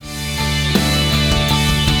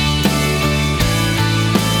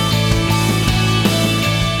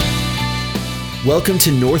Welcome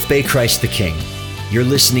to North Bay Christ the King. You're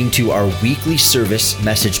listening to our weekly service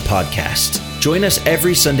message podcast. Join us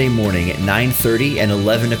every Sunday morning at 9:30 and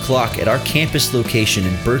 11 o'clock at our campus location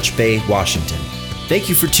in Birch Bay, Washington. Thank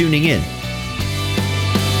you for tuning in.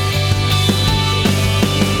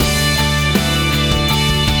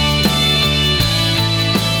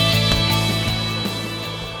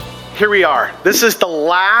 Here we are. This is the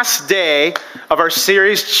last day of our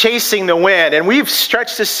series, Chasing the Wind. And we've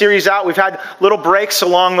stretched this series out. We've had little breaks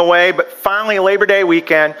along the way, but finally, Labor Day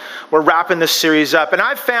weekend, we're wrapping this series up. And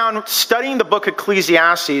I've found studying the book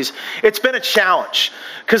Ecclesiastes, it's been a challenge.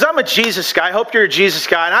 Because I'm a Jesus guy. I hope you're a Jesus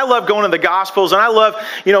guy. And I love going to the Gospels. And I love,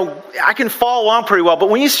 I can follow along pretty well. But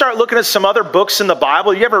when you start looking at some other books in the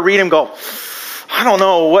Bible, you ever read them and go, I don't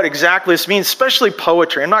know what exactly this means, especially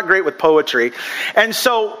poetry. I'm not great with poetry. And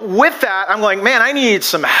so with that, I'm like, man, I need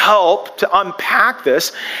some help to unpack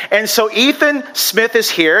this. And so Ethan Smith is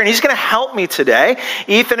here, and he's going to help me today.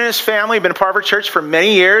 Ethan and his family have been a part of our church for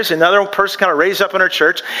many years. Another person kind of raised up in our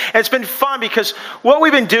church. And it's been fun because what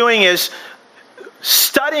we've been doing is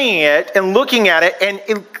studying it and looking at it.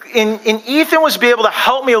 And Ethan was able to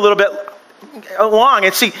help me a little bit along.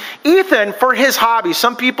 And see, Ethan, for his hobby,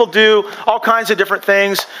 some people do all kinds of different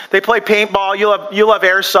things. They play paintball. You love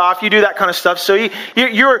airsoft. You do that kind of stuff. So I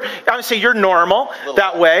would say you're normal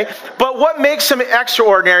that way. But what makes him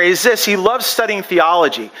extraordinary is this: he loves studying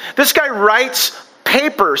theology. This guy writes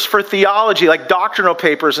papers for theology, like doctrinal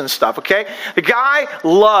papers and stuff, okay? The guy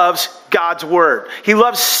loves God's Word. He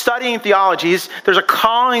loves studying theology. There's a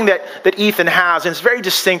calling that Ethan has, and it's very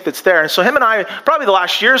distinct that's there. And so him and I, probably the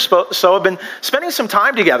last year or so, have been spending some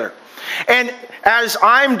time together. And as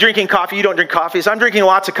I'm drinking coffee, you don't drink coffee, as I'm drinking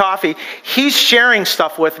lots of coffee, he's sharing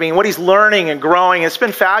stuff with me and what he's learning and growing. It's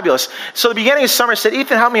been fabulous. So at the beginning of summer, I said,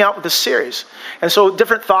 Ethan, help me out with this series. And so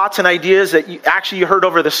different thoughts and ideas that you heard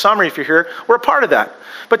over the summer, if you're here, were a part of that.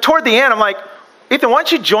 But toward the end, I'm like, Ethan, why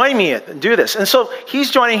don't you join me and do this? And so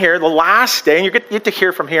he's joining here the last day, and you get to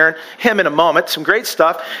hear from him in a moment. Some great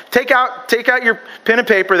stuff. Take out your pen and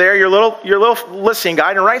paper there, your little listening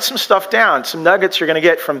guide, and write some stuff down. Some nuggets you're going to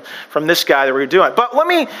get from this guy that we're doing. But let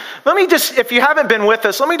me just, if you haven't been with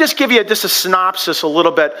us, let me just give you just a synopsis, a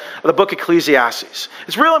little bit of the book Ecclesiastes.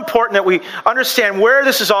 It's real important that we understand where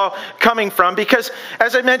this is all coming from, because,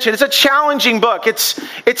 as I mentioned, it's a challenging book. It's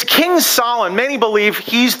King Solomon. Many believe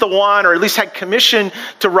he's the one, or at least had commission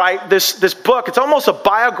to write this book. It's almost a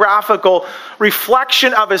biographical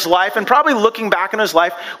reflection of his life, and probably looking back on his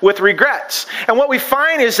life with regrets. And what we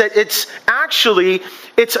find is that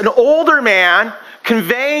it's an older man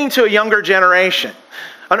conveying to a younger generation.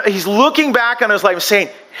 He's looking back on his life and saying,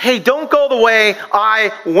 hey, don't go the way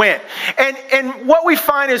I went. And what we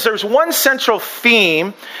find is there's one central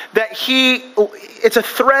theme that it's a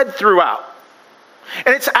thread throughout.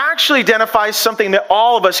 And it actually identifies something that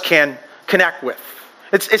all of us can connect with.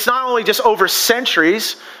 It's not only just over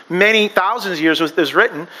centuries, many thousands of years was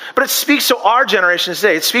written, but it speaks to our generation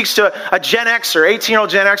today. It speaks to a Gen Xer, 18-year-old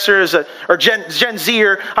Gen Xer, or Gen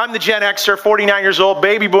Zer. I'm the Gen Xer, 49 years old,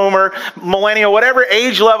 baby boomer, millennial, whatever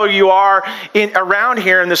age level you are around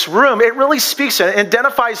here in this room. It really speaks and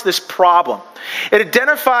identifies this problem. It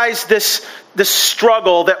identifies this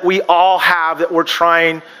struggle that we all have that we're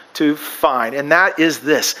trying to find, and that is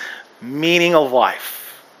this: meaning of life.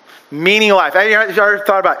 Meaning of life. Have you ever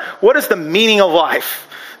thought about what is the meaning of life?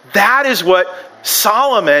 That is what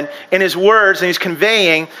Solomon, in his words, and he's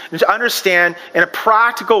conveying to understand in a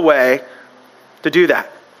practical way to do that.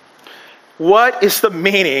 What is the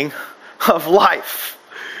meaning of life?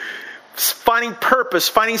 Finding purpose,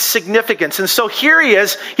 finding significance. And so here he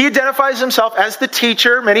is. He identifies himself as the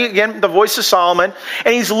teacher, the voice of Solomon,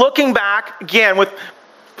 and he's looking back again with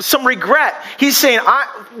some regret. He's saying,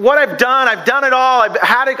 what I've done it all, I've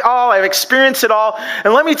had it all, I've experienced it all,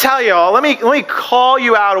 and let me tell you all, let me call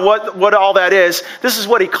you out of what all that is. This is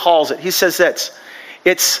what he calls it. He says this: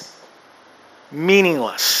 it's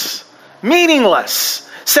meaningless. Meaningless,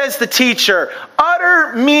 says the teacher.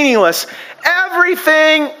 Utter meaningless.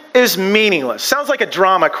 Everything is meaningless. Sounds like a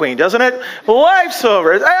drama queen, doesn't it? Life's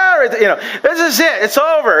over. This is it. It's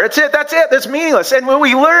over. It's it. That's it. That's meaningless. And when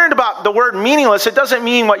we learned about the word meaningless, it doesn't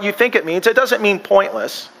mean what you think it means. It doesn't mean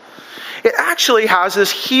pointless. It actually has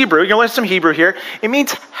this Hebrew. You're going to learn some Hebrew here. It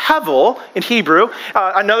means hevel in Hebrew.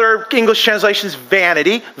 Another English translation is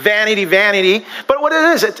vanity. Vanity, vanity. But what it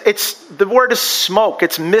is, it's the word is smoke.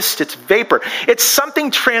 It's mist. It's vapor. It's something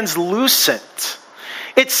translucent.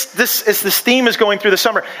 It's this theme is going through the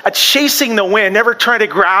summer. A chasing the wind, never trying to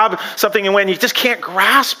grab something and when you just can't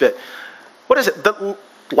grasp it. What is it?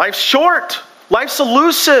 Life's short. Life's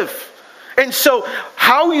elusive. And so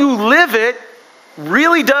how you live it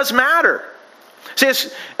really does matter. See,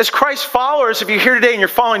 as Christ followers, if you're here today and you're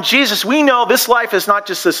following Jesus, we know this life is not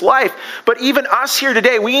just this life, but even us here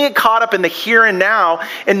today, we get caught up in the here and now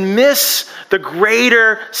and miss the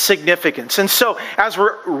greater significance. And so as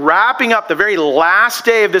we're wrapping up the very last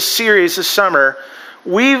day of this series this summer,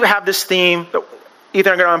 we have this theme that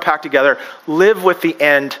Ethan and I'm going to unpack together, live with the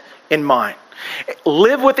end in mind.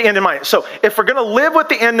 Live with the end in mind. So if we're going to live with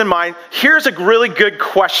the end in mind, here's a really good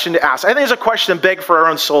question to ask. I think it's a question big for our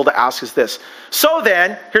own soul to ask is this. So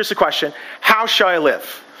then, here's the question, how shall I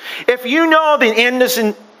live? If you know the end is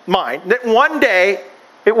in mind, that one day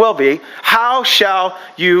it will be, how shall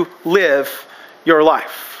you live your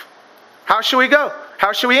life? How shall we go?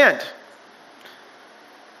 How shall we end?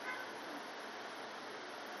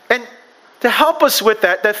 And to help us with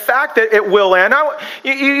that, the fact that it will end.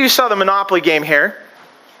 You saw the Monopoly game here.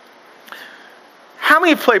 How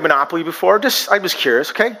many have played Monopoly before? I was curious,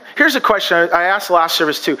 okay? Here's a question I asked the last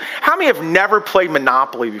service too. How many have never played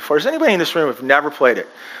Monopoly before? Is anybody in this room who've never played it?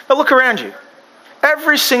 Now look around you.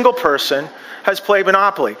 Every single person has played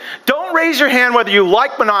Monopoly. Don't raise your hand whether you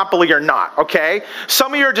like Monopoly or not, okay?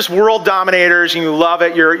 Some of you are just world dominators and you love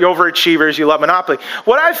it. You're overachievers. You love Monopoly.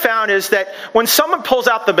 What I've found is that when someone pulls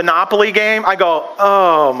out the Monopoly game, I go,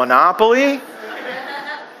 oh, Monopoly?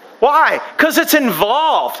 Why? Because it's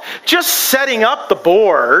involved. Just setting up the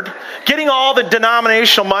board, getting all the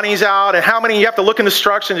denominational monies out, and how many, you have to look in the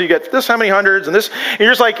instructions, you get this, how many hundreds, and this, and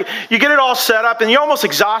you're just like, you get it all set up, and you're almost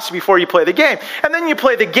exhausted before you play the game. And then you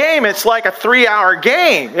play the game, it's like a 3-hour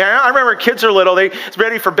game. I remember kids are little, it's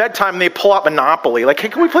ready for bedtime, and they pull out Monopoly. Like, hey,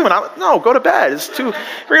 can we play Monopoly? No, go to bed. You're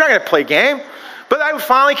not going to play a game. But I would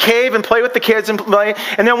finally cave and play with the kids and play.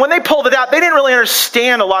 And then when they pulled it out, they didn't really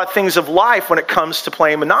understand a lot of things of life when it comes to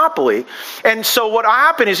playing Monopoly. And so what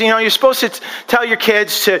happened is, you're supposed to tell your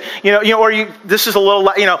kids to, this is a little,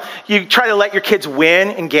 you try to let your kids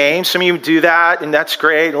win in games. Some of you do that, and that's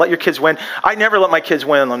great. And let your kids win. I never let my kids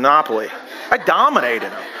win in Monopoly. I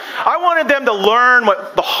dominated them. I wanted them to learn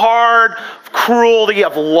what the hard cruelty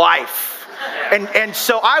of life. And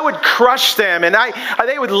so I would crush them, and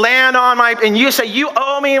they would land on and you say, you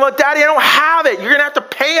owe me. Well, Daddy, I don't have it. You're going to have to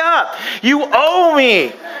pay up. You owe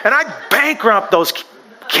me. And I'd bankrupt those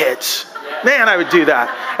kids. Man, I would do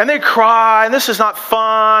that. And they'd cry, and this is not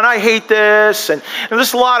fun. I hate this. And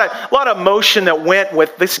there's a lot of emotion that went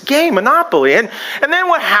with this game, Monopoly. And then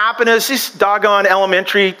what happened is these doggone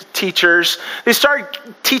elementary teachers, they started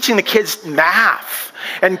teaching the kids math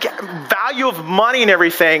and value of money and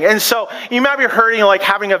everything. And so you might be hurting, like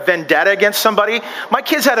having a vendetta against somebody. My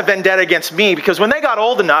kids had a vendetta against me because when they got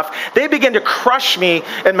old enough, they began to crush me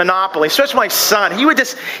in Monopoly, especially my son. He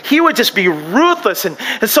would just be ruthless. And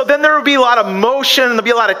so then there would be a lot of emotion, and there'd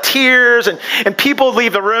be a lot of tears, and people would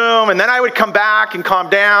leave the room, and then I would come back and calm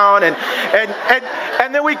down, and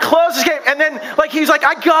then we close this game, and then he's like,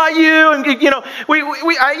 I got you, and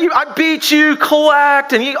I beat you,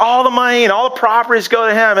 collect, and all the money and all the properties go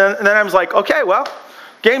to him, and then I was like, okay, well,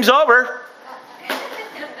 game's over.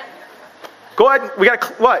 Go ahead, we got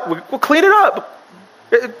to, what? We'll clean it up.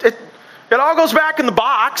 It all goes back in the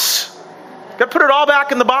box. Got to put it all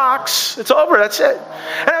back in the box. It's over, that's it.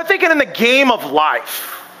 And I'm thinking in the game of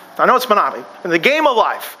life, I know it's Monopoly, in the game of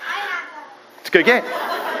life, it's a good game.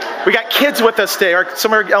 We got kids with us today, or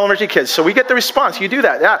some of our elementary kids, so we get the response. You do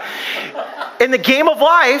that, yeah. In the game of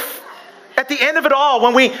life, at the end of it all,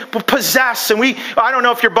 when we possess, and I don't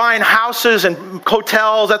know if you're buying houses and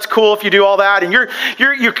hotels, that's cool if you do all that, and you're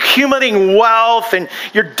accumulating wealth, and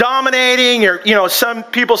you're dominating, some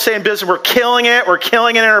people say in business, we're killing it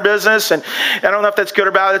in our business, and I don't know if that's good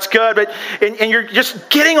or bad, it's good, but, and you're just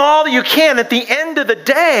getting all that you can. At the end of the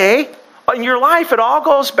day, in your life, it all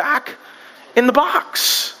goes back in the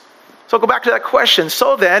box. So I'll go back to that question.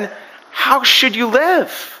 So then, how should you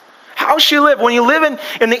live? How shall you live? When you live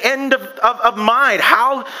in the end of mind,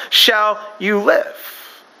 how shall you live?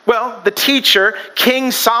 Well, the teacher, King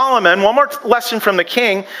Solomon, one more lesson from the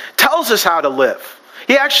king, tells us how to live.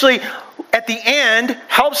 He actually, at the end,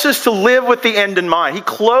 helps us to live with the end in mind. He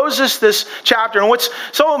closes this chapter, and what's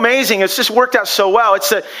so amazing, it's just worked out so well, it's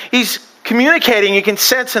that he's communicating, you can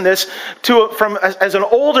sense in this, as an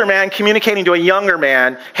older man communicating to a younger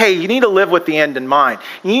man, hey, you need to live with the end in mind.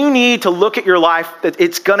 You need to look at your life, that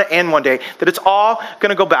it's going to end one day, that it's all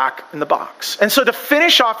going to go back in the box. And so to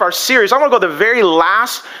finish off our series, I'm going to go to the very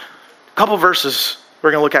last couple verses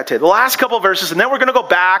we're going to look at today. The last couple of verses, and then we're going to go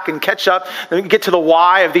back and catch up and get to the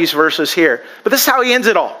why of these verses here. But this is how he ends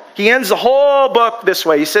it all. He ends the whole book this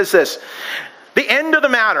way. He says this, the end of the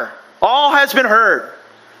matter, all has been heard.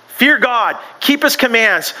 Fear God, keep his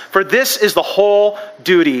commands, for this is the whole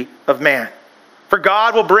duty of man. For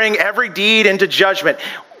God will bring every deed into judgment,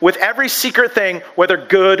 with every secret thing, whether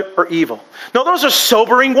good or evil. No, those are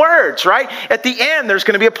sobering words, right? At the end, there's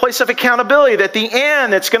going to be a place of accountability. At the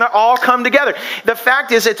end, it's going to all come together. The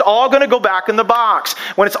fact is, it's all going to go back in the box.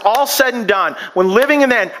 When it's all said and done, when living in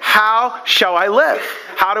the end, how shall I live?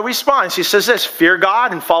 How to respond? He says this, fear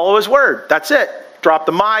God and follow his word. That's it. Drop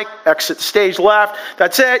the mic, exit the stage left.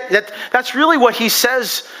 That's it. That's really what he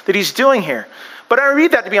says that he's doing here. But I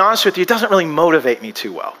read that, to be honest with you, it doesn't really motivate me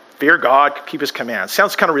too well. Fear God, keep his commands.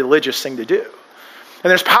 Sounds kind of religious thing to do.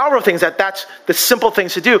 And there's powerful things that's the simple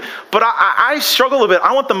things to do. But I struggle a bit.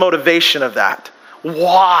 I want the motivation of that.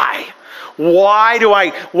 Why?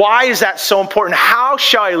 Why is that so important? How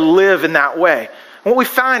shall I live in that way? And what we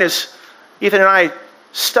find is, Ethan and I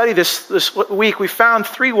studied this week, we found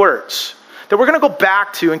 3 words that we're going to go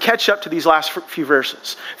back to and catch up to these last few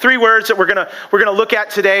verses. 3 words that we're going to look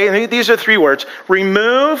at today. And these are 3 words.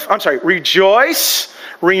 Rejoice,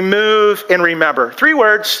 remove, and remember. 3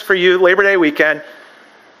 words for you, Labor Day weekend.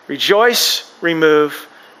 Rejoice, remove,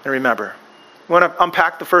 and remember. You want to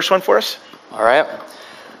unpack the first one for us? All right.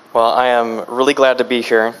 Well, I am really glad to be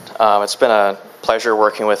here. It's been a pleasure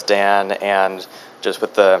working with Dan, and just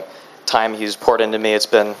with the time he's poured into me,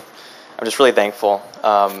 I'm just really thankful.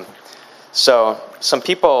 So some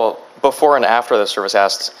people before and after the service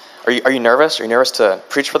asked, are you nervous? Are you nervous to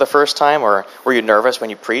preach for the first time, or were you nervous when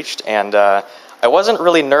you preached? And I wasn't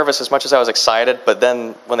really nervous as much as I was excited, but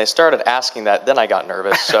then when they started asking that, then I got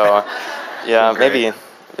nervous. So yeah, maybe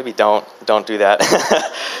don't do that.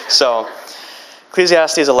 So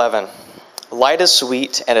Ecclesiastes 11, light is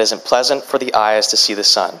sweet and it isn't pleasant for the eyes to see the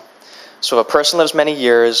sun. So if a person lives many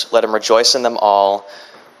years, let him rejoice in them all.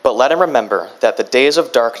 But let him remember that the days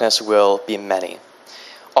of darkness will be many.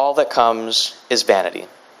 All that comes is vanity.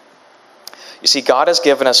 You see, God has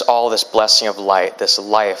given us all this blessing of light, this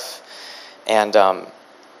life. And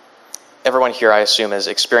everyone here, I assume, is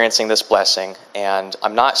experiencing this blessing. And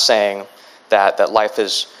I'm not saying that life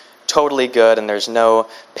is totally good and there's no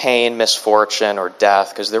pain, misfortune, or death,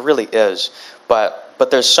 because there really is. But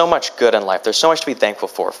there's so much good in life. There's so much to be thankful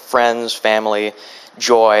for. Friends, family,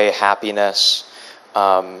 joy, happiness.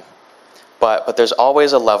 But there's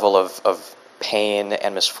always a level of pain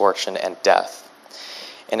and misfortune and death.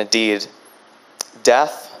 And indeed,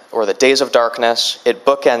 death, or the days of darkness, it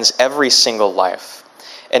bookends every single life.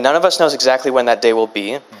 And none of us knows exactly when that day will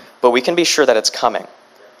be, but we can be sure that it's coming.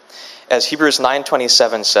 As Hebrews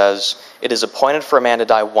 9:27 says, it is appointed for a man to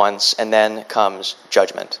die once, and then comes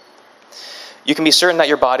judgment. You can be certain that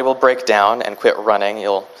your body will break down and quit running.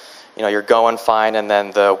 You're going fine, and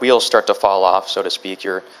then the wheels start to fall off, so to speak.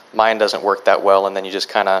 Your mind doesn't work that well, and then you just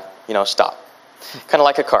kind of, stop. Kind of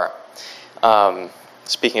like a car.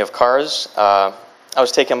 Speaking of cars, I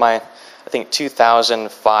was taking my, I think,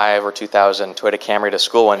 2005 or 2000 Toyota Camry to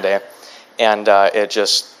school one day, and it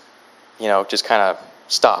just kind of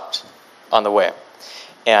stopped on the way.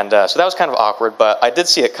 And so that was kind of awkward, but I did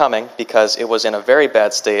see it coming because it was in a very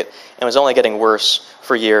bad state and was only getting worse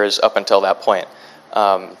for years up until that point.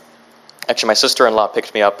 Actually, my sister-in-law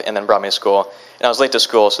picked me up and then brought me to school. And I was late to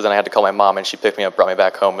school, so then I had to call my mom, and she picked me up, brought me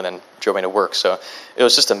back home, and then drove me to work. So it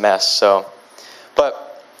was just a mess.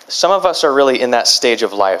 But some of us are really in that stage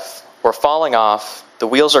of life. We're falling off, the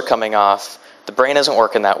wheels are coming off, the brain isn't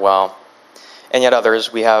working that well. And yet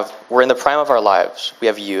others, we're in the prime of our lives. We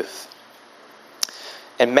have youth.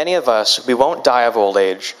 And many of us, we won't die of old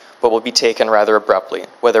age, but will be taken rather abruptly,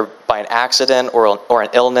 whether by an accident or an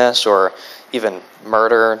illness or even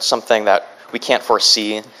murder, something that we can't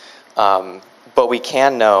foresee. But we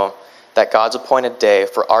can know that God's appointed day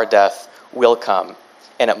for our death will come,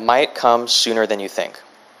 and it might come sooner than you think.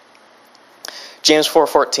 James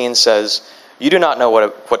 4:14 says, you do not know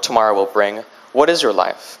what tomorrow will bring. What is your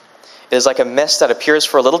life? It is like a mist that appears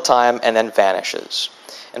for a little time and then vanishes.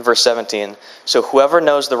 In verse 17, so whoever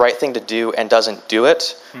knows the right thing to do and doesn't do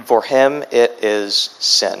it, for him it is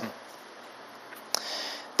sin.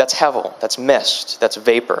 That's hevel, that's mist, that's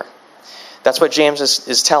vapor. That's what James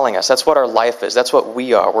is telling us. That's what our life is. That's what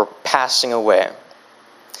we are. We're passing away.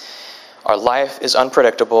 Our life is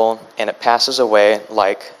unpredictable, and it passes away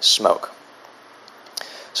like smoke.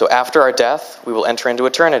 So after our death, we will enter into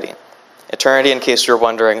eternity. Eternity, in case you're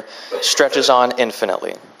wondering, stretches on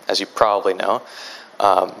infinitely, as you probably know.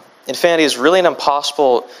 Infinity is really an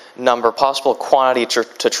impossible number, possible quantity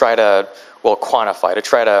to try to, quantify, to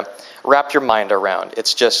try to wrap your mind around.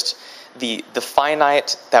 It's just the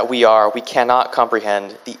finite that we are, we cannot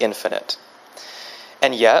comprehend the infinite.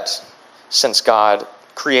 And yet, since God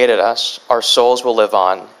created us, our souls will live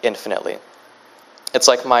on infinitely. It's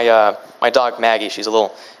like my dog Maggie. She's a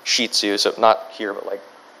little Shih Tzu, so not here, but like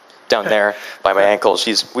down there by my ankle.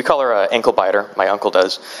 We call her an ankle biter. My uncle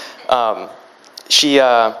does.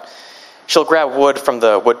 She'll grab wood from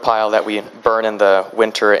the wood pile that we burn in the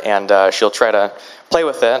winter, and she'll try to play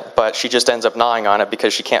with it, but she just ends up gnawing on it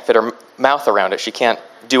because she can't fit her mouth around it. She can't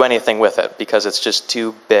do anything with it because it's just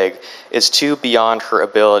too big. It's too beyond her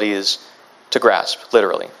abilities to grasp,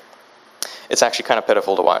 literally. It's actually kind of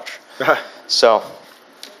pitiful to watch.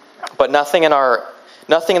 But nothing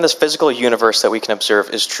in this physical universe that we can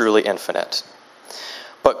observe is truly infinite.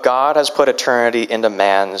 But God has put eternity into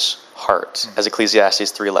man's heart, as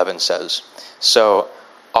Ecclesiastes 3:11 says. So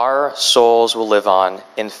our souls will live on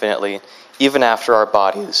infinitely, even after our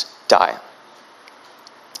bodies die.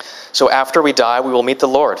 So after we die, we will meet the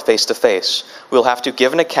Lord face to face. We will have to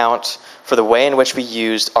give an account for the way in which we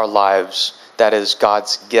used our lives. That is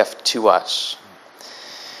God's gift to us.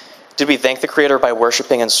 Did we thank the Creator by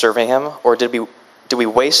worshiping and serving Him, or did we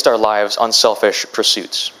waste our lives on selfish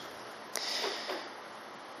pursuits?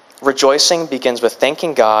 Rejoicing begins with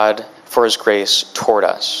thanking God for His grace toward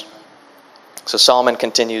us. So Solomon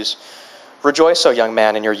continues, "Rejoice, O young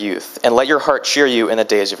man, in your youth, and let your heart cheer you in the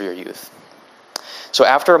days of your youth." So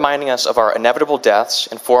after reminding us of our inevitable deaths,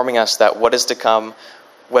 informing us that what is to come,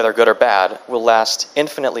 whether good or bad, will last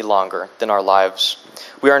infinitely longer than our lives,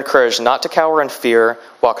 we are encouraged not to cower in fear,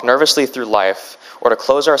 walk nervously through life, or to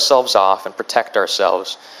close ourselves off and protect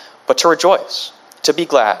ourselves, but to rejoice, to be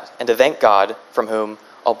glad, and to thank God from whom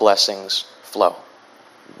all blessings flow.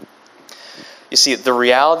 You see, the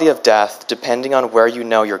reality of death, depending on where you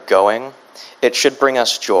know you're going, it should bring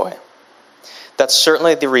us joy. That's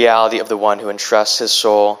certainly the reality of the one who entrusts his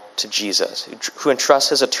soul to Jesus, who entrusts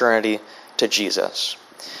his eternity to Jesus.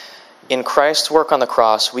 In Christ's work on the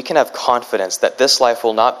cross, we can have confidence that this life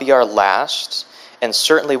will not be our last and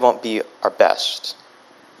certainly won't be our best.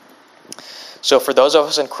 So for those of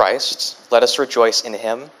us in Christ, let us rejoice in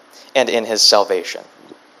Him and in His salvation.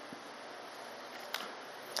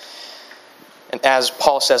 And as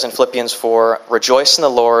Paul says in Philippians 4, "Rejoice in the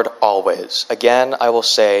Lord always. Again, I will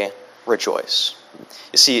say, rejoice."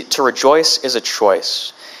 You see, to rejoice is a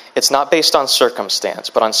choice. It's not based on circumstance,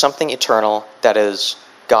 but on something eternal that is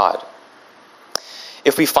God.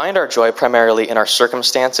 If we find our joy primarily in our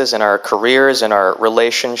circumstances, in our careers, in our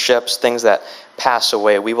relationships, things that pass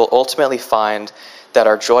away, we will ultimately find that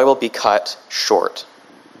our joy will be cut short.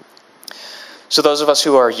 So those of us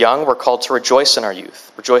who are young, we're called to rejoice in our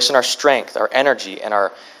youth, rejoice in our strength, our energy, and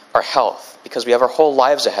our health, because we have our whole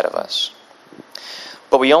lives ahead of us.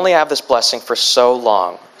 But we only have this blessing for so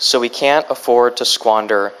long, so we can't afford to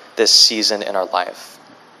squander this season in our life.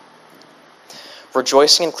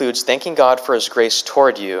 Rejoicing includes thanking God for His grace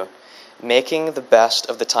toward you, making the best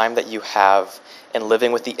of the time that you have, and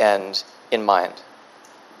living with the end in mind.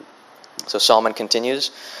 So Solomon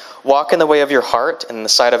continues, "Walk in the way of your heart and in the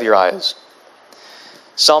sight of your eyes."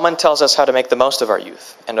 Solomon tells us how to make the most of our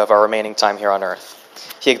youth and of our remaining time here on earth.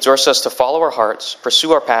 He exhorts us to follow our hearts,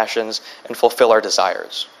 pursue our passions, and fulfill our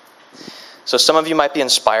desires. So some of you might be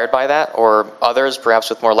inspired by that, or others, perhaps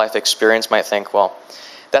with more life experience, might think, well,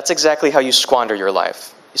 that's exactly how you squander your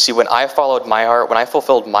life. You see, when I followed my heart, when I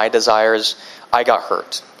fulfilled my desires, I got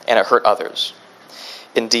hurt, and it hurt others.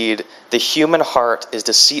 Indeed, the human heart is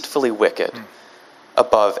deceitfully wicked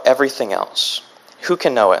above everything else. Who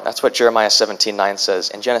can know it? That's what Jeremiah 17:9 says.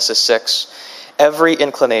 In Genesis 6, every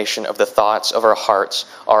inclination of the thoughts of our hearts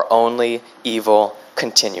are only evil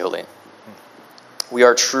continually. We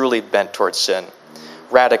are truly bent towards sin,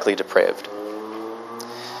 radically depraved.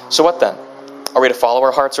 So what then? Are we to follow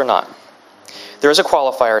our hearts or not? There is a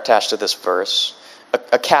qualifier attached to this verse,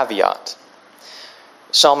 a caveat.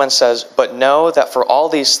 Solomon says, "But know that for all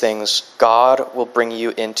these things, God will bring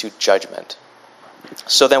you into judgment."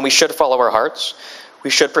 So then we should follow our hearts, we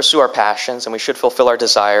should pursue our passions, and we should fulfill our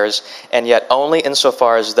desires, and yet only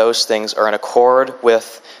insofar as those things are in accord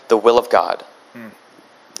with the will of God.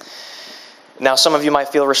 Now, some of you might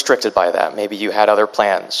feel restricted by that. Maybe you had other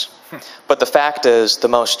plans. But the fact is, the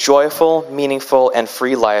most joyful, meaningful, and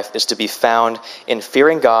free life is to be found in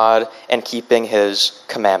fearing God and keeping His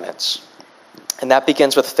commandments. And that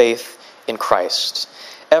begins with faith in Christ.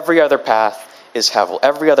 Every other path is hevel.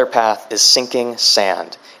 Every other path is sinking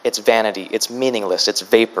sand. It's vanity. It's meaningless. It's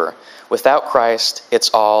vapor. Without Christ, it's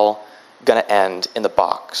all going to end in the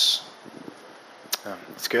box.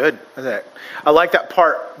 It's good. I like that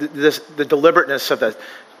part, the deliberateness of the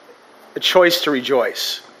choice to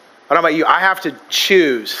rejoice. I don't know about you, I have to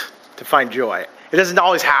choose to find joy. It doesn't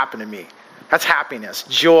always happen to me. That's happiness.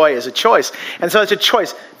 Joy is a choice. And so it's a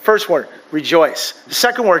choice. First word, rejoice. The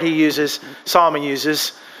second word Solomon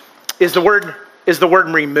uses, is the word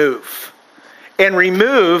remove. And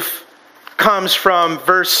remove comes from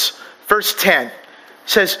verse verse 10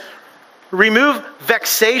 says, remove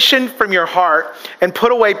vexation from your heart and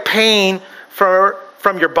put away pain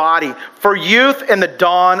from your body. For youth and the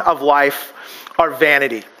dawn of life are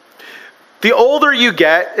vanity. The older you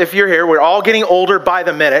get, if you're here, we're all getting older by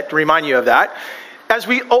the minute, to remind you of that. As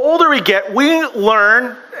older we get, we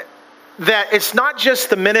learn that it's not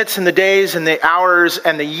just the minutes and the days and the hours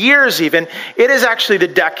and the years even, it is actually the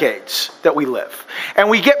decades that we live. And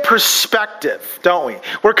we get perspective, don't we?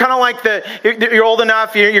 We're kind of like you're old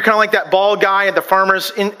enough, you're kind of like that bald guy at the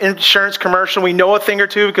farmer's insurance commercial. We know a thing or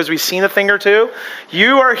two because we've seen a thing or two.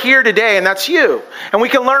 You are here today, and that's you. And we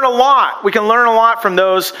can learn a lot. We can learn a lot from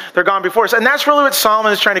those that are gone before us. And that's really what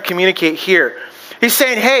Solomon is trying to communicate here. He's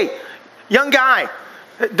saying, hey, young guy,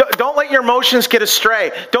 don't let your emotions get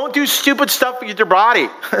astray. Don't do stupid stuff with your body.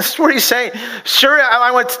 That's what he's saying. Sure,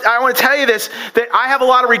 I want to tell you this, that I have a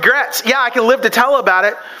lot of regrets. Yeah, I can live to tell about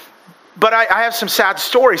it, but I have some sad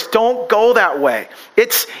stories. Don't go that way.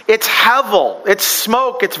 It's hevel. It's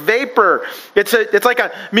smoke. It's vapor. It's like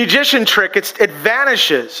a magician trick. It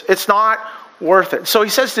vanishes. It's not worth it. So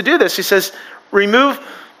he says to do this. He says, remove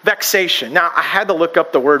vexation. Now, I had to look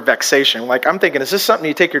up the word vexation. Like, I'm thinking, is this something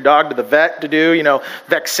you take your dog to the vet to do?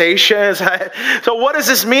 Vexation. So what does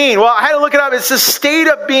this mean? Well, I had to look it up. It's a state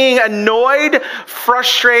of being annoyed,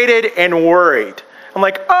 frustrated, and worried. I'm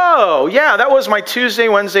like, oh, yeah, that was my Tuesday,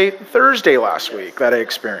 Wednesday, Thursday last week that I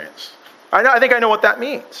experienced. I think I know what that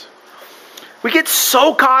means. We get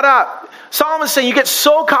so caught up. Solomon's saying you get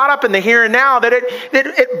so caught up in the here and now that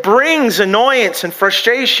it brings annoyance and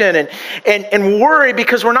frustration and worry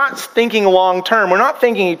because we're not thinking long term. We're not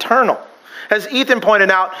thinking eternal. As Ethan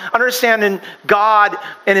pointed out, understanding God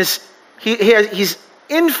and he's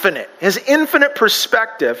infinite, his infinite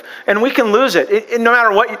perspective, and we can lose it. No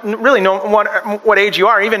matter what age you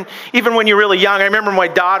are, even when you're really young. I remember my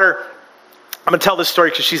daughter. I'm going to tell this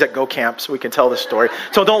story because she's at Go Camp, so we can tell this story.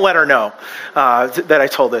 So don't let her know that I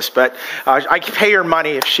told this. But I pay her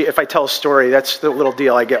money if I tell a story. That's the little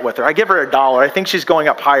deal I get with her. I give her $1. I think she's going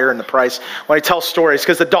up higher in the price when I tell stories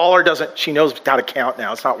because the dollar doesn't, she knows how to count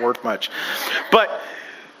now. It's not worth much. But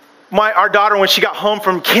our daughter, when she got home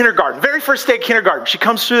from kindergarten, very first day of kindergarten, she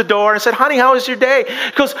comes through the door and said, honey, how was your day?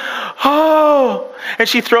 She goes, oh, and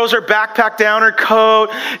she throws her backpack down, her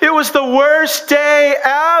coat. It was the worst day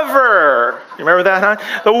ever. You remember that,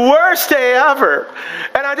 huh? The worst day ever.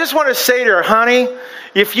 And I just want to say to her, honey,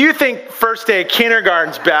 if you think first day of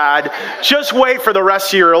kindergarten's bad, just wait for the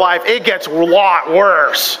rest of your life. It gets a lot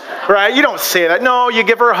worse, right? You don't say that. No, you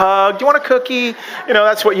give her a hug. Do you want a cookie?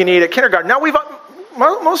 That's what you need at kindergarten. Now,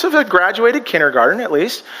 most of us graduated kindergarten, at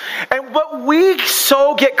least. But we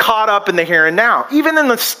so get caught up in the here and now, even in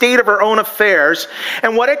the state of our own affairs.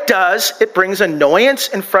 And what it does, it brings annoyance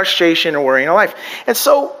and frustration and worry in our life. And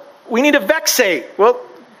so we need to vexate. Well,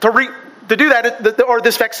 to do that, or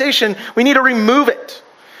this vexation, we need to remove it.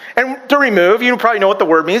 And to remove, you probably know what the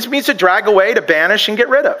word means. It means to drag away, to banish, and get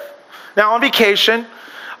rid of. Now, on vacation,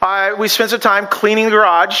 we spent some time cleaning the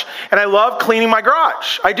garage, and I love cleaning my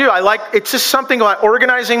garage. I do. It's just something about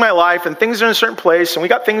organizing my life, and things are in a certain place, and we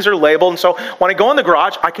got things that are labeled. And so when I go in the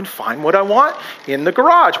garage, I can find what I want in the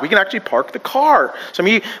garage. We can actually park the car. Some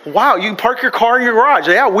of you, wow, you can park your car in your garage.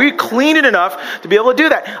 Yeah, we clean it enough to be able to do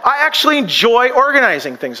that. I actually enjoy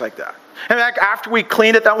organizing things like that. In fact, after we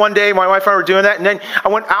cleaned it that one day, my wife and I were doing that, and then I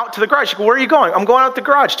went out to the garage. She goes, where are you going? I'm going out to the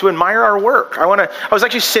garage to admire our work. I was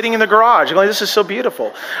actually sitting in the garage. I'm like, this is so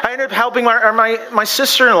beautiful. I ended up helping my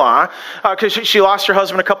sister-in-law, because she lost her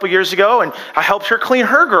husband a couple years ago, and I helped her clean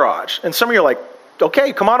her garage. And some of you are like,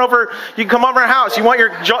 okay, come on over. You can come over to our house. You want your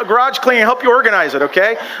garage clean? I'll help you organize it,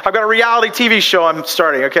 okay? I've got a reality TV show I'm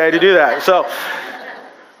starting, okay, to do that. So...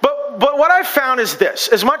 But what I've found is this.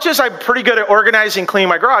 As much as I'm pretty good at organizing and cleaning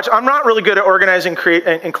my garage, I'm not really good at organizing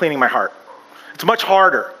and cleaning my heart. It's much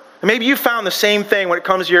harder. And maybe you found the same thing when it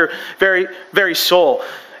comes to your very, very soul.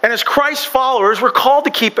 And as Christ followers, we're called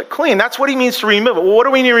to keep it clean. That's what he means to remove it. Well, what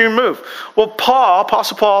do we need to remove? Well,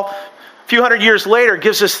 Apostle Paul, a few hundred years later,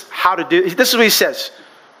 gives us how to do it. This is what he says.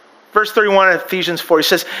 Verse 31 of Ephesians 4, he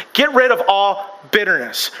says, get rid of all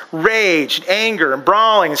bitterness, rage, anger, and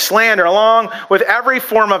brawling, and slander, along with every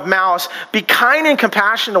form of malice. Be kind and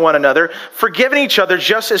compassionate to one another, forgiving each other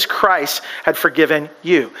just as Christ had forgiven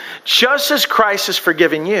you. Just as Christ has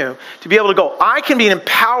forgiven you, to be able to go, I can be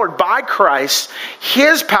empowered by Christ,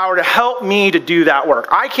 his power to help me to do that work.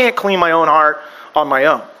 I can't clean my own heart on my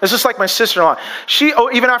own. It's just like my sister-in-law. She,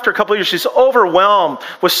 even after a couple of years, she's overwhelmed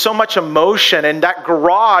with so much emotion, and that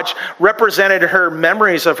garage represented her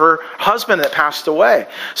memories of her husband that passed away.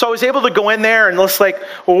 So I was able to go in there and just like,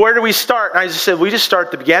 well, where do we start? And I just said, we just start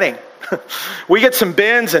at the beginning. We get some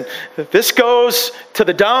bins, and this goes to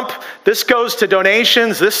the dump. This goes to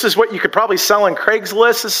donations. This is what you could probably sell on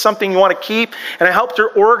Craigslist. This is something you want to keep. And I helped her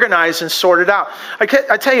organize and sort it out. I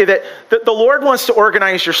tell you that the Lord wants to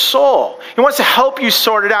organize your soul. He wants to help you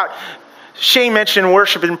sort it out. Shane mentioned in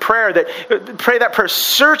worship and prayer pray that prayer,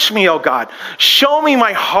 search me, O God. Show me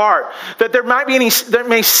my heart, that there might be any, that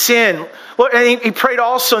may sin. And he prayed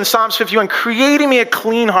also in Psalms 51, creating me a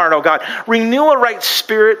clean heart, O God. Renew a right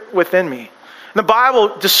spirit within me. And the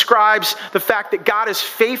Bible describes the fact that God is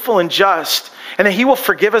faithful and just, and that he will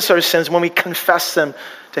forgive us our sins when we confess them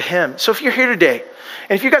to him. So if you're here today,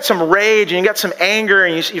 and if you've got some rage and you've got some anger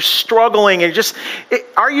and you're struggling and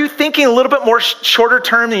are you thinking a little bit more shorter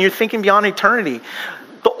term than you're thinking beyond eternity?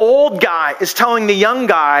 The old guy is telling the young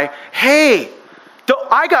guy, hey,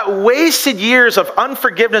 I got wasted years of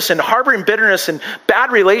unforgiveness and harboring bitterness and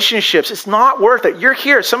bad relationships. It's not worth it. You're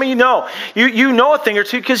here. Some of you know. You know a thing or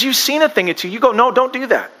two because you've seen a thing or two. You go, no, don't do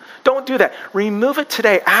that. Don't do that. Remove it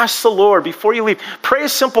today. Ask the Lord before you leave. Pray a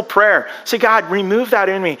simple prayer. Say, God, remove that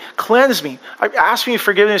in me. Cleanse me. Ask me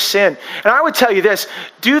forgiveness of sin. And I would tell you this.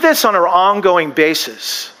 Do this on an ongoing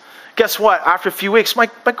basis. Guess what? After a few weeks, my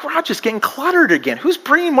garage is getting cluttered again. Who's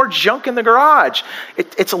bringing more junk in the garage?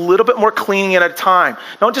 It's a little bit more cleaning at a time.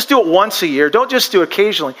 Don't just do it once a year. Don't just do it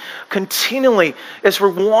occasionally. Continually, as we're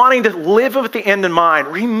wanting to live with the end in mind,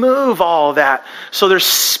 remove all of that so there's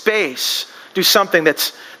space. Do something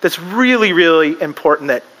that's really, really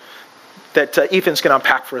important that Ethan's going to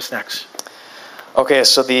unpack for us next. Okay,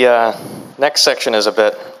 so the next section is a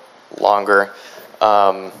bit longer.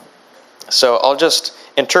 So I'll just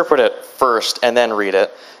interpret it first and then read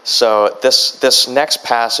it. So this next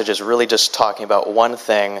passage is really just talking about one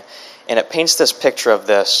thing, and it paints this picture of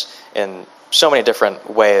this in so many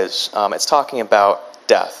different ways. It's talking about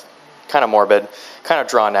death. Kind of morbid, kind of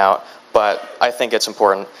drawn out, but I think it's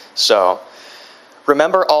important. So,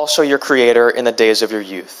 remember also your Creator in the days of your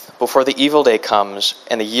youth, before the evil day comes,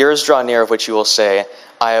 and the years draw near of which you will say,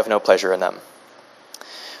 I have no pleasure in them.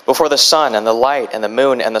 Before the sun and the light and the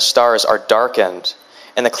moon and the stars are darkened,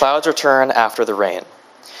 and the clouds return after the rain.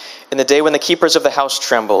 In the day when the keepers of the house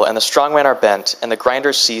tremble, and the strong men are bent, and the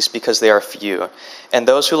grinders cease because they are few, and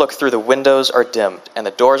those who look through the windows are dimmed, and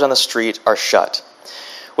the doors on the street are shut.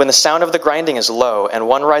 When the sound of the grinding is low, and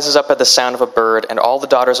one rises up at the sound of a bird, and all the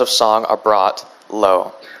daughters of song are brought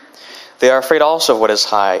low. They are afraid also of what is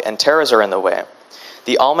high, and terrors are in the way.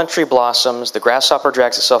 The almond tree blossoms, the grasshopper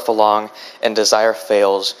drags itself along, and desire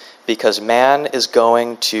fails, because man is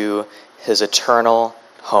going to his eternal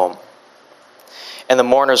home. And the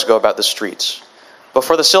mourners go about the streets.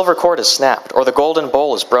 Before the silver cord is snapped, or the golden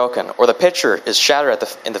bowl is broken, or the pitcher is shattered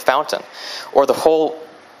in the fountain, or the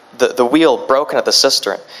wheel broken at the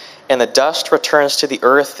cistern, and the dust returns to the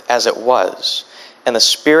earth as it was, and the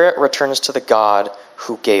spirit returns to the God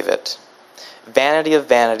who gave it. Vanity of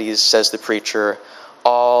vanities, says the preacher,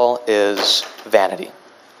 all is vanity.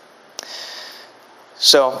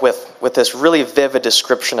 So with this really vivid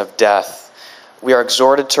description of death, we are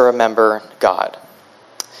exhorted to remember God.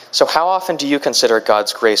 So how often do you consider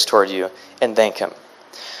God's grace toward you and thank him?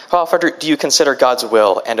 How often do you consider God's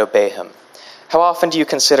will and obey him? How often do you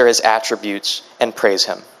consider his attributes and praise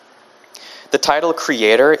him? The title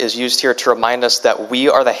Creator is used here to remind us that we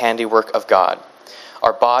are the handiwork of God.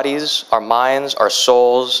 Our bodies, our minds, our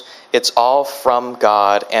souls, it's all from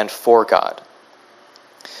God and for God.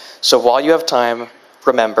 So while you have time,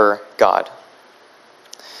 remember God.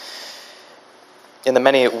 In the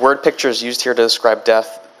many word pictures used here to describe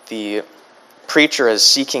death, the preacher is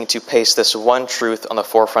seeking to paste this one truth on the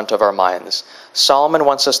forefront of our minds. Solomon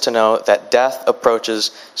wants us to know that death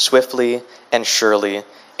approaches swiftly and surely,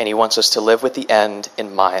 and he wants us to live with the end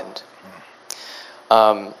in mind.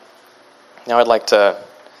 Now I'd like to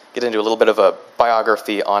get into a little bit of a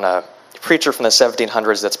biography on a preacher from the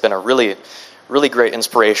 1700s that's been a really, really great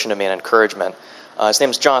inspiration to me and encouragement. His name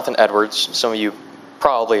is Jonathan Edwards. Some of you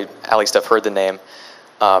probably at least have heard the name.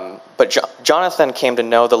 But Jonathan came to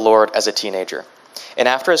know the Lord as a teenager. And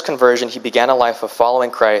after his conversion, he began a life of following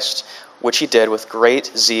Christ, which he did with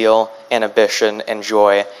great zeal and ambition and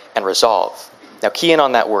joy and resolve. Now key in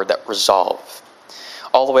on that word, that resolve.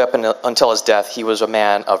 All the way up until his death, he was a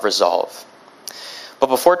man of resolve. But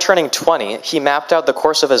before turning 20, he mapped out the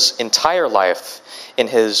course of his entire life in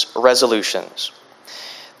his resolutions.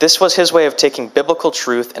 This was his way of taking biblical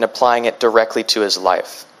truth and applying it directly to his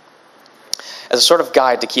life, as a sort of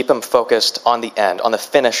guide to keep him focused on the end, on the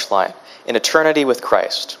finish line, in eternity with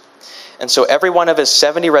Christ. And so every one of his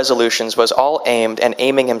 70 resolutions was all aimed and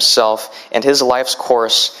aiming himself and his life's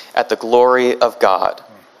course at the glory of God.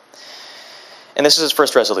 And this is his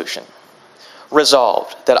first resolution.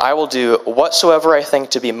 resolved that I will do whatsoever I think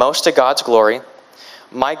to be most to God's glory,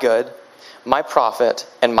 my good, my profit,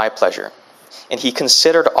 and my pleasure. And he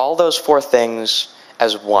considered all those four things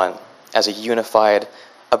as one, as a unified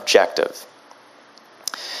objective.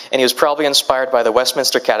 And he was probably inspired by the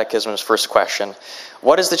Westminster Catechism's first question: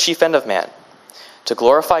 what is the chief end of man? To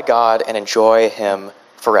glorify God and enjoy him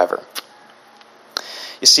forever.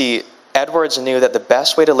 You see, Edwards knew that the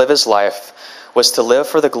best way to live his life was to live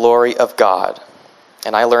for the glory of God.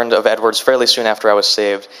 And I learned of Edwards fairly soon after I was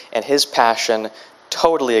saved, and his passion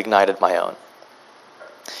totally ignited my own.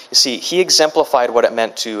 You see, he exemplified what it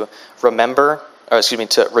meant to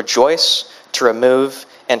to rejoice, to remove,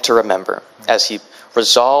 and to remember, as he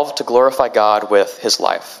resolved to glorify God with his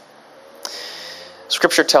life.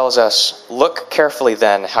 Scripture tells us, look carefully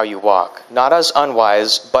then how you walk, not as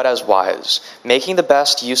unwise, but as wise, making the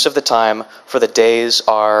best use of the time, for the days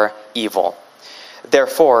are evil.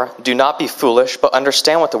 Therefore, do not be foolish, but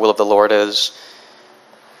understand what the will of the Lord is.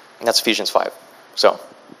 And that's Ephesians 5. So,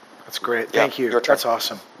 that's great. Thank you. Your turn. That's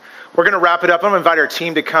awesome. We're going to wrap it up. I'm going to invite our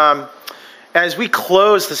team to come. As we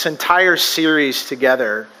close this entire series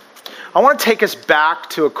together, I want to take us back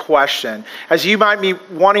to a question, as you might be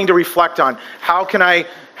wanting to reflect on, how can I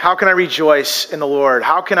rejoice in the Lord?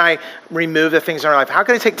 How can I remove the things in our life? How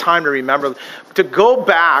can I take time to remember? To go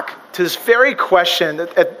back to this very question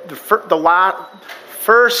that at the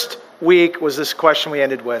first week was this question we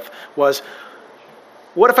ended with, was,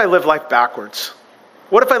 what if I live life backwards?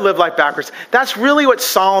 What if I live life backwards? That's really what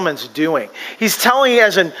Solomon's doing. He's telling you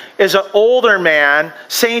as an older man,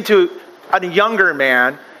 saying to a younger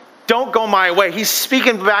man, don't go my way. He's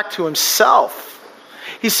speaking back to himself.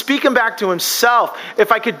 He's speaking back to himself.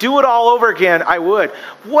 If I could do it all over again, I would.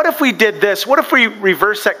 What if we did this? What if we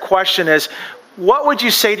reverse that question as, what would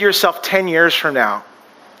you say to yourself 10 years from now,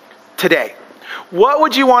 today? What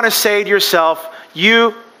would you want to say to yourself,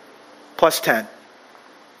 you plus 10?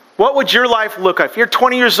 What would your life look like? If you're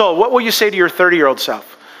 20 years old, what will you say to your 30-year-old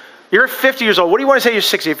self? You're 50 years old. What do you want to say to your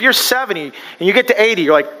 60? If you're 70 and you get to 80,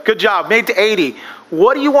 you're like, good job, made it to 80.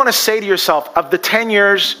 What do you want to say to yourself of the 10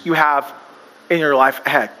 years you have in your life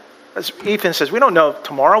ahead? As Ethan says, we don't know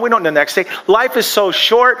tomorrow. We don't know the next day. Life is so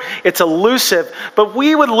short. It's elusive. But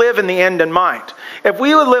we would live in the end in mind. If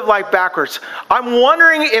we would live life backwards, I'm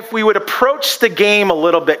wondering if we would approach the game a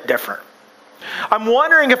little bit different. I'm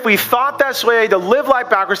wondering if we thought this way, to live life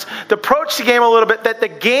backwards, to approach the game a little bit, that the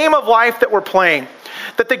game of life that we're playing,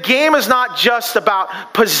 that the game is not just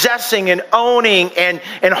about possessing and owning and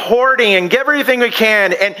hoarding and get everything we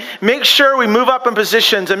can and make sure we move up in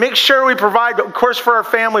positions and make sure we provide, of course, for our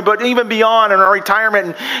family, but even beyond in our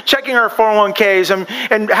retirement and checking our 401ks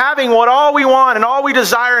and having what all we want and all we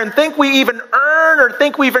desire and think we even earn or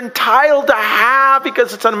think we've entitled to have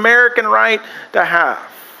because it's an American right to have.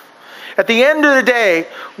 At the end of the day,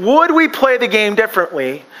 would we play the game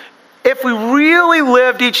differently if we really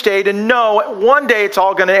lived each day to know one day it's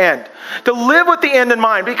all going to end? To live with the end in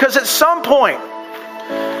mind, because at some point,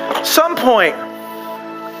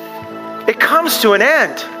 it comes to an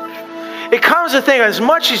end. It comes to think, as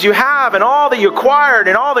much as you have and all that you acquired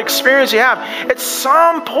and all the experience you have, at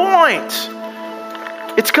some point,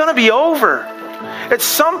 it's going to be over. At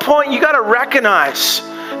some point, you got to recognize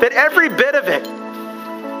that every bit of it,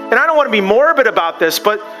 and I don't want to be morbid about this,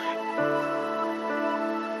 but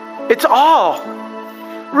it's all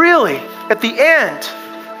really, at the end,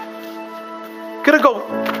 going to go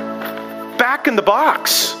back in the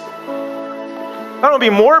box. I don't want to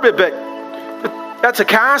be morbid, but that's a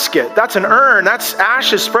casket. That's an urn. That's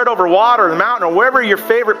ashes spread over water, the mountain, or wherever your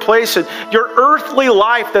favorite place is. Your earthly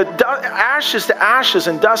life, the ashes to ashes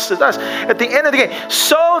and dust to dust. At the end of the day.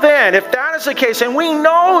 So then, if that is the case, and we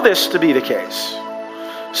know this to be the case,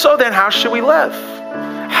 so then how should we live?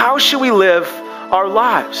 How should we live our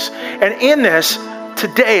lives? And in this,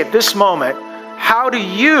 today, at this moment, how do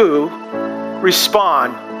you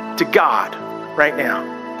respond to God right now?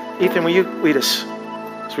 Ethan, will you lead us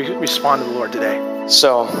as we respond to the Lord today?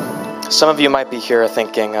 So, some of you might be here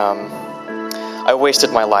thinking, I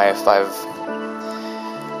wasted my life. I've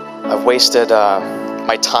wasted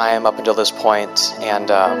my time up until this point, and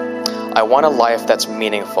I want a life that's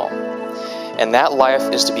meaningful. And that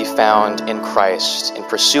life is to be found in Christ, in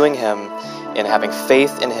pursuing Him, in having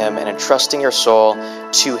faith in Him, and entrusting your soul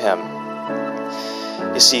to Him.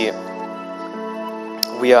 You see,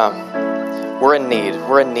 we're in need.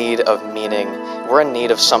 We're in need of meaning. We're in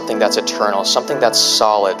need of something that's eternal, something that's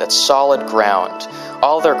solid ground.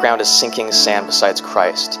 All other ground is sinking sand besides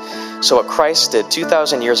Christ. So what Christ did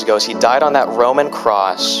 2,000 years ago is He died on that Roman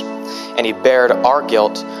cross, and He bared our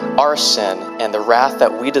guilt, our sin, and the wrath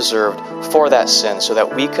that we deserved for that sin so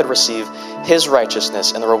that we could receive his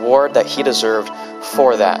righteousness and the reward that he deserved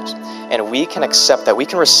for that. And we can accept that. We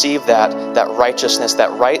can receive that righteousness,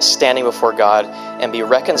 that right standing before God, and be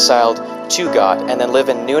reconciled to God, and then live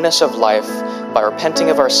in newness of life by repenting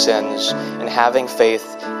of our sins and having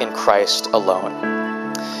faith in Christ alone.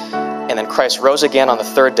 And then Christ rose again on the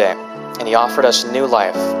third day, and he offered us new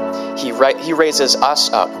life. He raises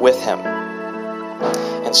us up with him.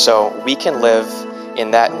 And so we can live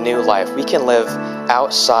in that new life. We can live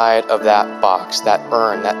outside of that box, that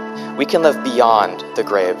urn, that we can live beyond the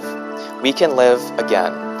grave. We can live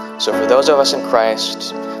again. So for those of us in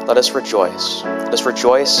Christ, let us rejoice. Let us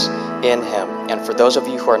rejoice in him. And for those of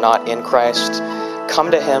you who are not in Christ,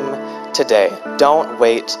 come to him today. Don't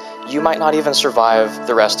wait. You might not even survive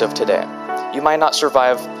the rest of today. You might not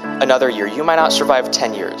survive another year. You might not survive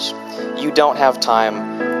 10 years. You don't have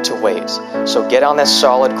time to wait. So get on this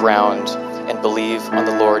solid ground and believe on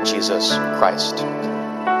the Lord Jesus Christ.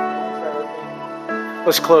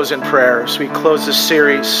 Let's close in prayer as we close this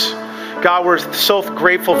series. God, we're so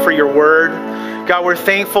grateful for your word. God, we're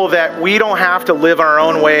thankful that we don't have to live our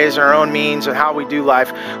own ways, our own means of how we do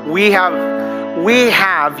life. We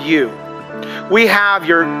have you. We have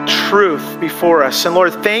your truth before us. And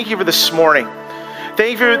Lord, thank you for this morning.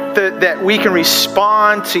 Thank you that we can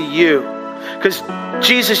respond to you. Because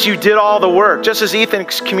Jesus, you did all the work. Just as Ethan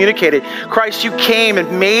communicated, Christ, you came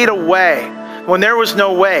and made a way when there was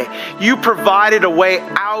no way. You provided a way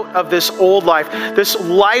out of this old life, this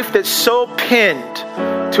life that's so pinned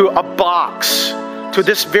to a box, to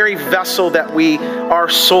this very vessel that our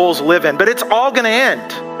souls live in. But it's all going to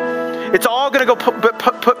end. It's all going to go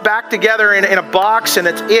put back together in a box, and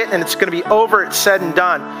it's going to be over. It's said and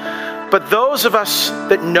done. But those of us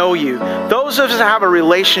that know you, those of us that have a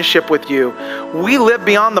relationship with you, we live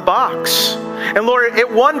beyond the box. And Lord,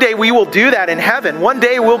 one day we will do that in heaven. One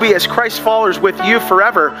day we'll be as Christ followers with you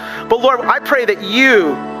forever. But Lord, I pray that you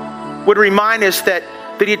would remind us that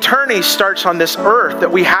eternity starts on this earth,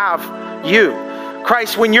 that we have you.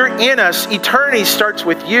 Christ, when you're in us, eternity starts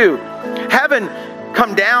with you. Heaven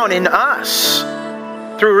come down in us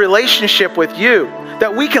through relationship with you,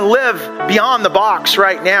 that we can live beyond the box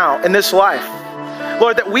right now in this life.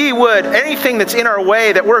 Lord, that we would, anything that's in our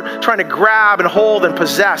way that we're trying to grab and hold and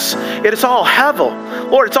possess, it is all hevel.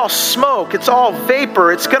 Lord, it's all smoke. It's all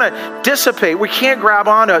vapor. It's going to dissipate. We can't grab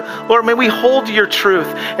onto it. Lord, may we hold to your truth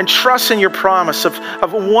and trust in your promise of a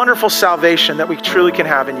wonderful salvation that we truly can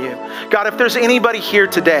have in you. God, if there's anybody here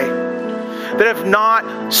today that have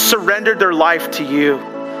not surrendered their life to you,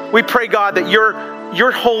 we pray, God, that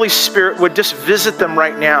your Holy Spirit would just visit them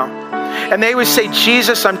right now. And they would say,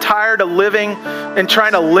 Jesus, I'm tired of living and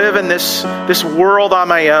trying to live in this world on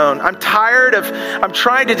my own. I'm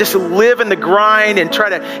trying to just live in the grind and try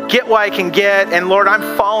to get what I can get. And Lord,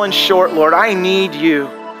 I'm falling short, Lord. I need you.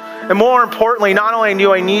 And more importantly, not only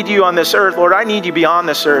do I need you on this earth, Lord, I need you beyond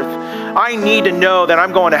this earth. I need to know that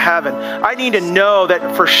I'm going to heaven. I need to know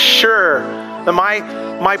that for sure that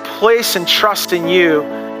my place and trust in you,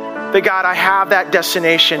 that God, I have that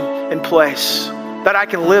destination in place, that I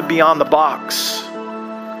can live beyond the box.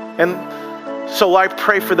 And so I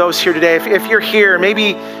pray for those here today. If you're here,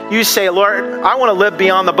 maybe you say, Lord, I want to live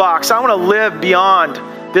beyond the box. I want to live beyond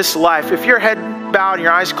this life. If your head bowed and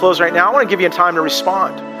your eyes closed right now, I want to give you a time to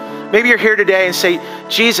respond. Maybe you're here today and say,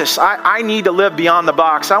 Jesus, I need to live beyond the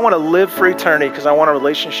box. I want to live for eternity because I want a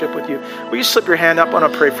relationship with you. Will you slip your hand up? I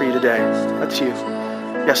want to pray for you today. That's you.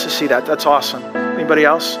 Yes, I see that. That's awesome. Anybody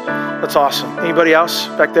else? That's awesome. Anybody else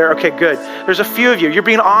back there? Okay, good. There's a few of you. You're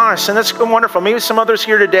being honest, and that's wonderful. Maybe some others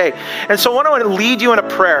here today. And so I want to lead you in a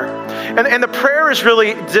prayer. And the prayer is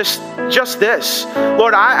really just this.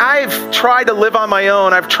 Lord, I've tried to live on my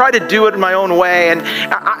own. I've tried to do it in my own way, and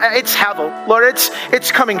it's hevel. Lord,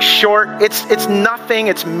 it's coming short. It's nothing.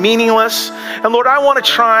 It's meaningless. And Lord, I want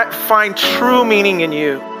to find true meaning in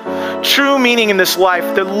you. True meaning in this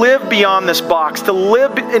life, to live beyond this box, to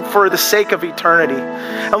live for the sake of eternity.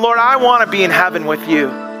 And Lord, I want to be in heaven with you.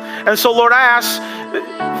 And so, Lord, I ask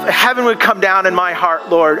heaven would come down in my heart,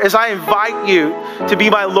 Lord, as I invite you to be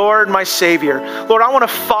my Lord and my Savior. Lord, I want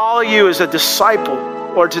to follow you as a disciple,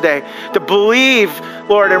 Lord, today, to believe,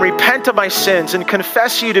 Lord, and repent of my sins and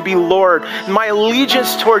confess you to be Lord, and my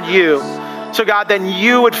allegiance toward you. So, God, then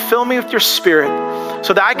you would fill me with your Spirit,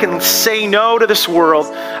 so that I can say no to this world.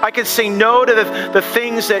 I can say no to the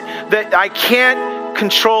things that I can't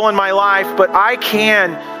control in my life, but I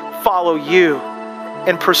can follow you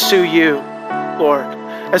and pursue you, Lord.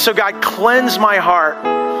 And so, God, cleanse my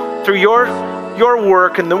heart through your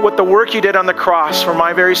work and the work you did on the cross for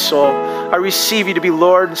my very soul. I receive you to be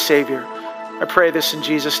Lord and Savior. I pray this in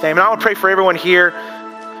Jesus' name. And I want to pray for everyone here.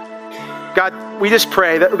 God, we just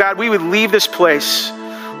pray that, God, we would leave this place,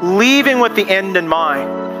 leaving with the end in mind.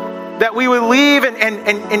 That we would leave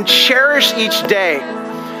and cherish each day.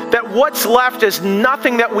 That what's left is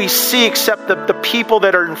nothing that we see except the people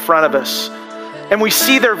that are in front of us. And we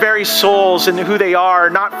see their very souls and who they are,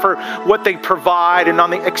 not for what they provide and on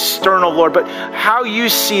the external, Lord, but how you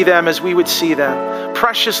see them as we would see them.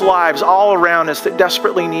 Precious lives all around us that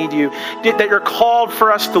desperately need you, that you're called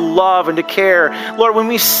for us to love and to care. Lord, when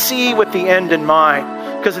we see with the end in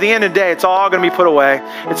mind, because at the end of the day, it's all going to be put away.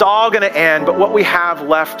 It's all going to end, but what we have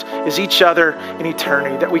left is each other in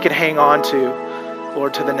eternity that we can hang on to,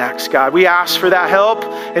 Lord, to the next. God, we ask for that help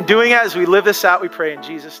in doing it as we live this out, we pray in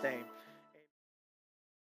Jesus' name.